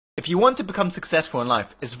If you want to become successful in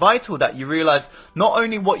life, it's vital that you realize not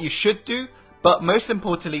only what you should do, but most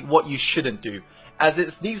importantly, what you shouldn't do. As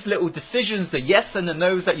it's these little decisions, the yes and the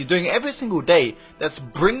no's that you're doing every single day that's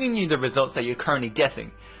bringing you the results that you're currently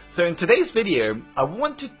getting. So in today's video, I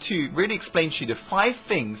wanted to really explain to you the 5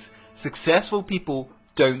 things successful people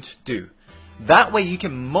don't do. That way you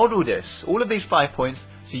can model this, all of these 5 points,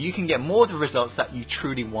 so you can get more of the results that you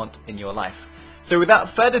truly want in your life. So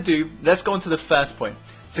without further ado, let's go on to the first point.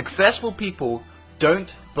 Successful people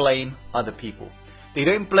don't blame other people. They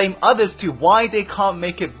don't blame others to why they can't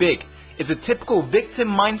make it big. It's a typical victim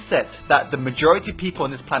mindset that the majority of people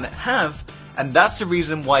on this planet have, and that's the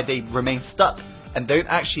reason why they remain stuck and don't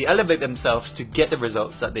actually elevate themselves to get the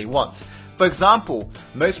results that they want. For example,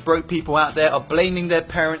 most broke people out there are blaming their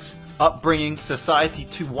parents, upbringing, society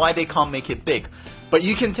to why they can't make it big. But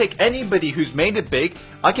you can take anybody who's made it big.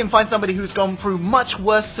 I can find somebody who's gone through much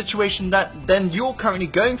worse situation than you're currently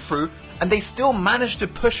going through, and they still manage to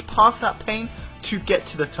push past that pain to get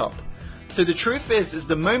to the top. So the truth is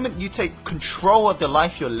the moment you take control of the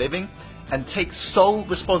life you're living and take sole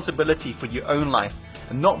responsibility for your own life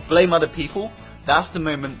and not blame other people, that's the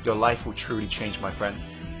moment your life will truly change, my friend.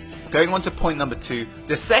 Going on to point number 2,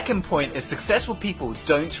 the second point is successful people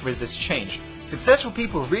don't resist change. Successful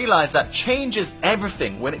people realize that change is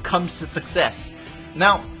everything when it comes to success.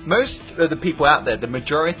 Now, most of the people out there, the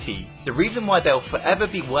majority, the reason why they'll forever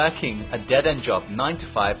be working a dead-end job, 9 to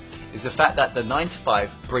 5, is the fact that the 9 to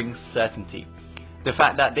 5 brings certainty. The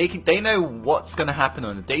fact that they know what's going to happen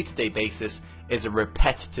on a day-to-day basis is a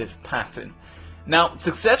repetitive pattern. Now,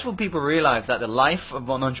 successful people realize that the life of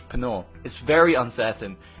an entrepreneur is very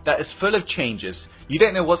uncertain, that it's full of changes. You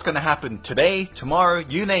don't know what's going to happen today, tomorrow,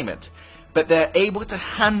 you name it. But they're able to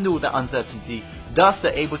handle that uncertainty, thus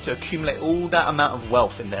they're able to accumulate all that amount of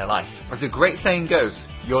wealth in their life. As a great saying goes,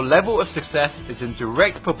 your level of success is in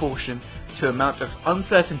direct proportion to the amount of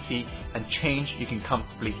uncertainty and change you can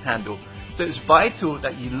comfortably handle. So it's vital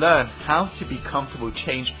that you learn how to be comfortable with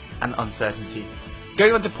change and uncertainty.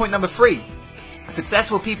 Going on to point number 3,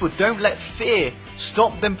 successful people don't let fear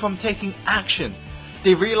stop them from taking action.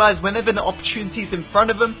 They realize whenever the opportunity is in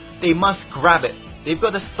front of them, they must grab it. They've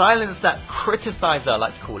got to silence that criticizer, I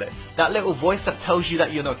like to call it, that little voice that tells you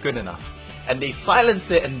that you're not good enough. And they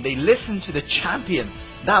silence it and they listen to the champion,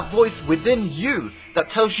 that voice within you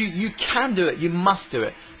that tells you you can do it, you must do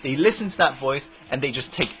it. They listen to that voice and they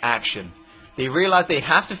just take action. They realize they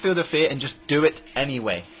have to feel the fear and just do it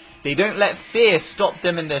anyway. They don't let fear stop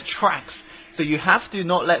them in their tracks. So you have to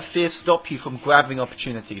not let fear stop you from grabbing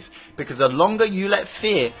opportunities, because the longer you let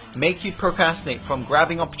fear make you procrastinate from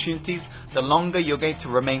grabbing opportunities, the longer you're going to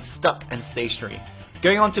remain stuck and stationary.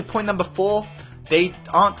 Going on to point number 4, they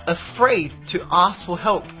aren't afraid to ask for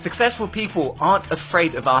help. Successful people aren't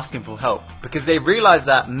afraid of asking for help because they realize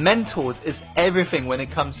that mentors is everything when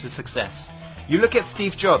it comes to success. You look at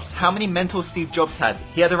Steve Jobs, how many mentors Steve Jobs had?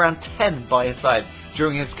 He had around 10 by his side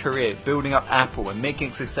during his career, building up Apple and making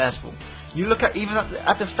it successful. You look at even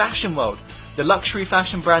at the fashion world, the luxury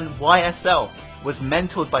fashion brand YSL was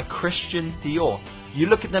mentored by Christian Dior. You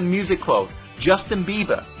look at the music world, Justin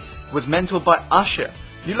Bieber was mentored by Usher.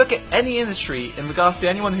 You look at any industry in regards to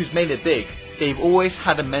anyone who's made it big, they've always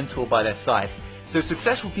had a mentor by their side. So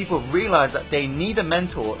successful people realize that they need a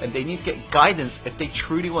mentor and they need to get guidance if they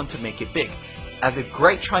truly want to make it big. As a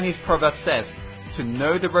great Chinese proverb says, to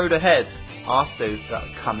know the road ahead, ask those that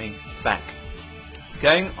are coming back.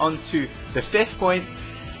 Going on to the 5th point,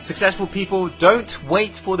 successful people don't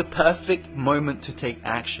wait for the perfect moment to take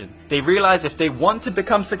action. They realize if they want to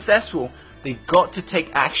become successful, they've got to take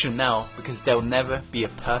action now because there'll never be a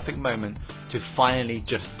perfect moment to finally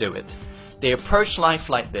just do it. They approach life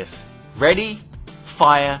like this: ready,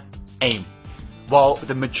 fire, aim. While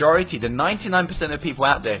the majority, the 99% of people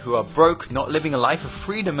out there who are broke, not living a life of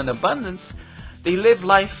freedom and abundance, they live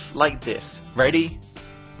life like this: ready,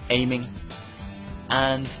 aiming,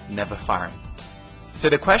 and never firing. So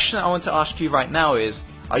the question I want to ask you right now is,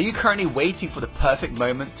 are you currently waiting for the perfect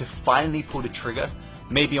moment to finally pull the trigger?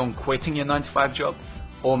 Maybe on quitting your 9 to 5 job,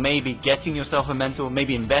 or maybe getting yourself a mentor,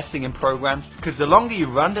 maybe investing in programs. Because the longer you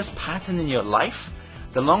run this pattern in your life,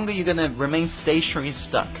 the longer you're going to remain stationary and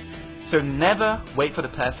stuck. So never wait for the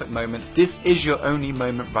perfect moment. This is your only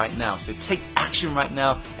moment right now. So take action right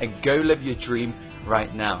now and go live your dream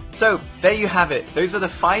right now. So there you have it. Those are the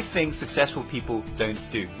 5 things successful people don't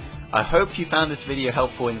do. I hope you found this video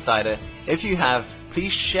helpful, Insider. If you have,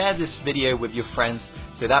 please share this video with your friends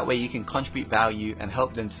so that way you can contribute value and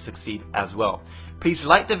help them to succeed as well. Please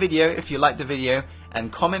like the video if you like the video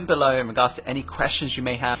and comment below in regards to any questions you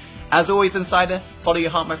may have. As always, Insider, follow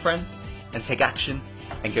your heart, my friend, and take action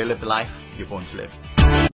and go live the life you're born to live.